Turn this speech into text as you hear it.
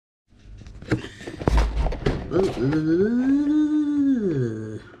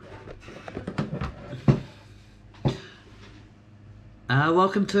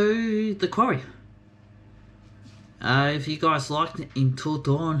Welcome to the Quarry. If you guys liked it Until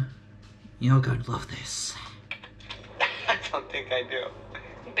Dawn, you're going to love this. I don't think I do.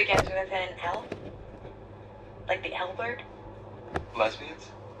 It begins with an L? Like the L word?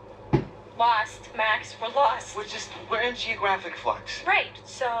 Lesbians? Lost, Max. We're lost. We're in geographic flux. Right,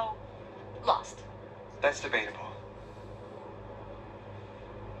 so... lost. That's debatable.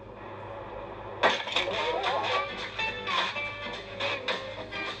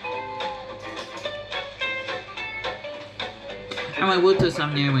 And I will do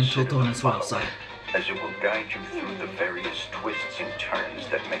some new Until Dawn as well, so... as it will guide you through the various twists and turns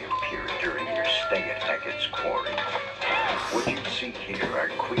that may appear during your stay at Hackett's Quarry. What you see here are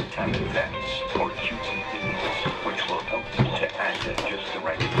quick-time events, or QTEs, which will help you to act at just the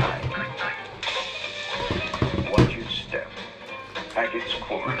right time. Watch your step. Hackett's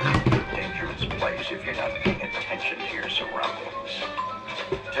Quarry can be a dangerous place if you're not paying attention to your surroundings.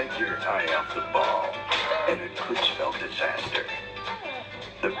 Take your eye off the ball, and it could spell disaster.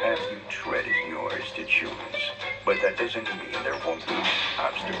 The path you tread is yours to choose, but that doesn't mean there won't be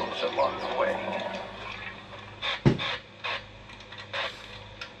obstacles along the way.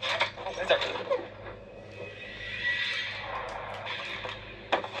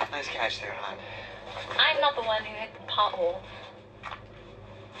 Nice catch there, hon. I'm not the one who hit the pothole.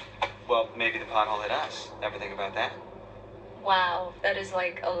 Well, maybe the pothole hit us. Ever think about that? Wow, that is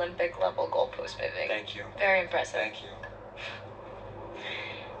like Olympic level goalpost moving. Thank you. Very impressive. Thank you.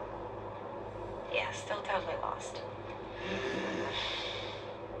 Yeah, still totally lost.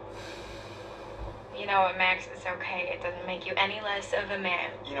 You know what, Max? It's okay. It doesn't make you any less of a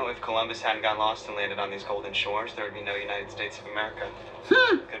man. You know, if Columbus hadn't gotten lost and landed on these golden shores, there would be no United States of America.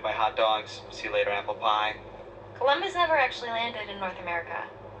 Goodbye hot dogs. See you later, apple pie. Columbus never actually landed in North America.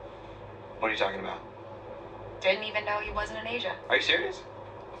 What are you talking about? Didn't even know he wasn't in Asia. Are you serious?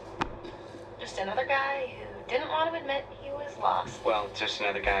 Just another guy who didn't want to admit he was lost. Well, just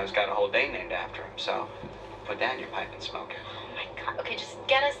another guy who's got a whole day named after him, so put down your pipe and smoke it. Oh my god. Okay, just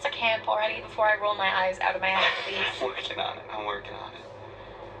get us to camp already before I roll my eyes out of my head, please. I'm working on it. I'm working on it.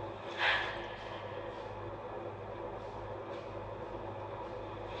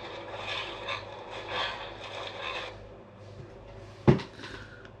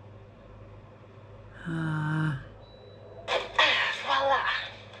 Voila.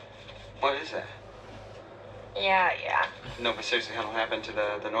 What is that? Yeah. No, but seriously, what'll happen to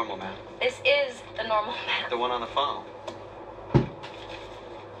the normal map? This is the normal map. The one on the phone?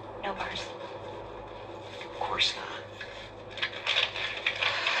 No bars. Of course not.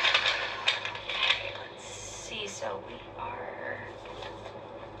 Okay, let's see. So we are...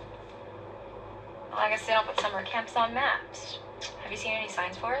 Well, I guess they don't put summer camps on maps. Have you seen any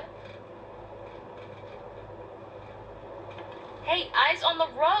signs for it? Hey, eyes on the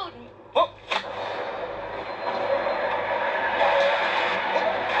road! Whoa!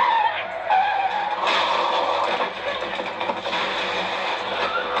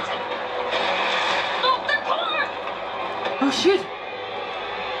 Stop the car! Oh shit!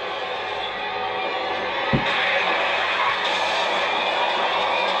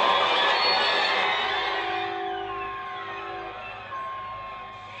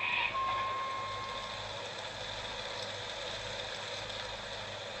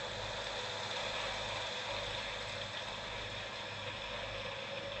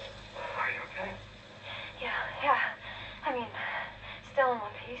 Yeah. I mean, still in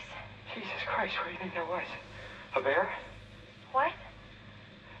one piece. Jesus Christ, what do you think that was? A bear? What?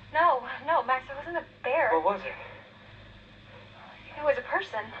 No, Max, it wasn't a bear. What was it? It was a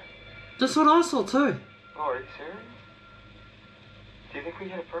person. That's what I saw too. Oh, are you serious? Do you think we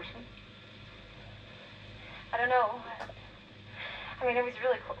hit a person? I don't know. I mean, it was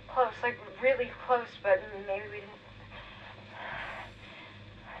really close, like really close, but maybe we didn't.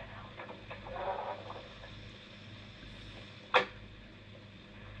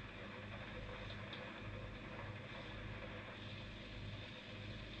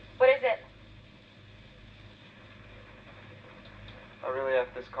 What is it? I really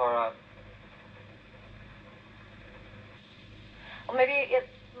effed this car up. Well, maybe it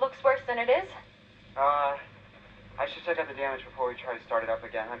looks worse than it is. I should check out the damage before we try to start it up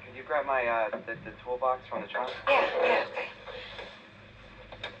again. Huh? Could you grab my, the toolbox from the trunk? Yeah, okay.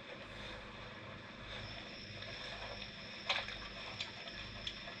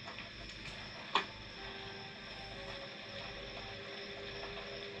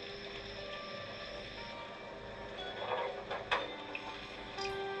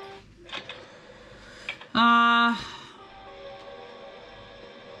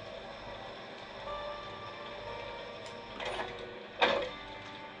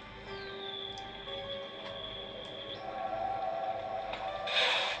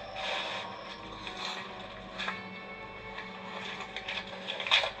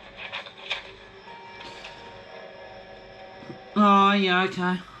 Oh, yeah, okay.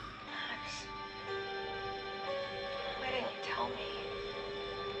 Max, why didn't you tell me?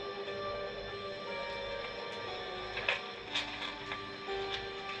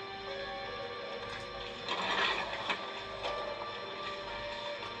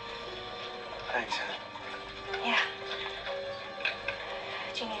 Thanks, Anne. Yeah.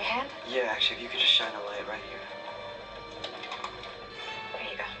 Do you need a hand? Yeah, actually, if you could just shine a light right here.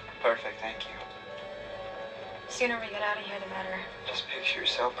 There you go. Perfect, thank you. The sooner we get out of here, the better. Just picture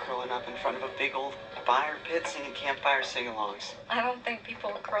yourself curling up in front of a big old fire pit singing campfire sing-alongs. I don't think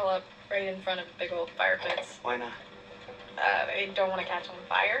people curl up right in front of big old fire pits. Why not? They don't want to catch on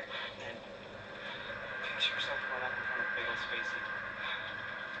fire. Then picture yourself curling up in front of a big old space heater.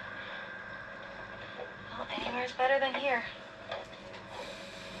 Well, anywhere's better than here.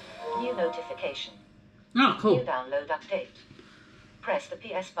 New notification. Oh, cool. New download update. Press the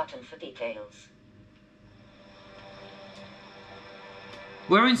PS button for details.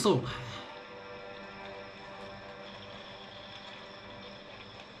 We're installed.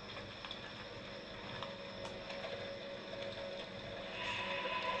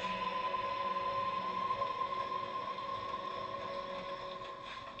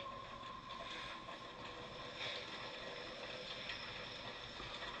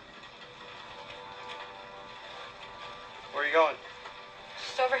 Where are you going?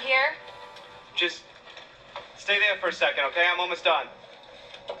 Just over here. Just stay there for a second, okay? I'm almost done.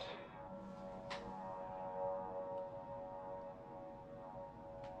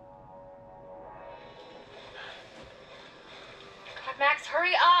 God, Max,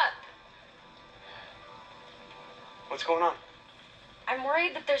 hurry up. What's going on? I'm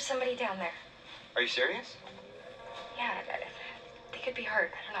worried that there's somebody down there. Are you serious? Yeah, they could be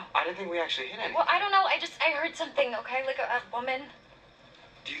hurt. I don't know. I didn't think we actually hit anything. Well, I don't know. I heard something, okay? Like a woman.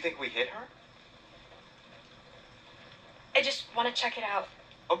 Do you think we hit her? I just want to check it out.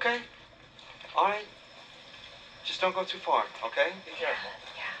 Okay. All right. Just don't go too far, okay? Be careful.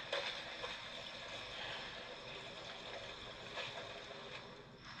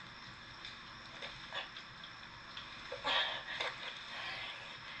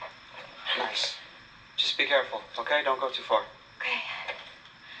 Yeah. Nice. Just be careful, okay? Don't go too far. Okay.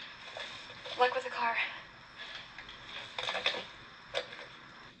 Good luck with the car.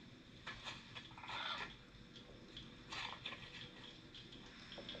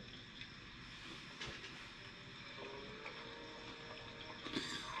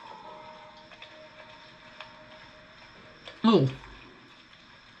 Oh.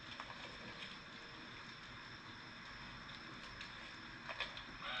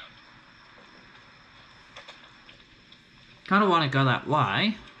 Kind of want to go that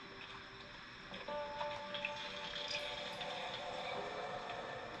way.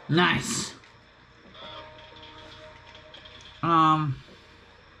 Nice.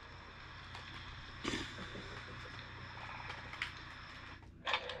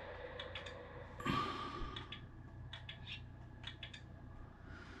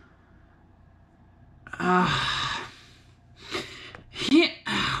 Here,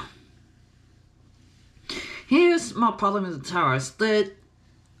 here's my problem with the terrorists. That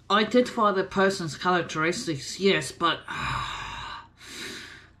identify the person's characteristics, yes, but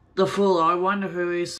the fool, I wonder who is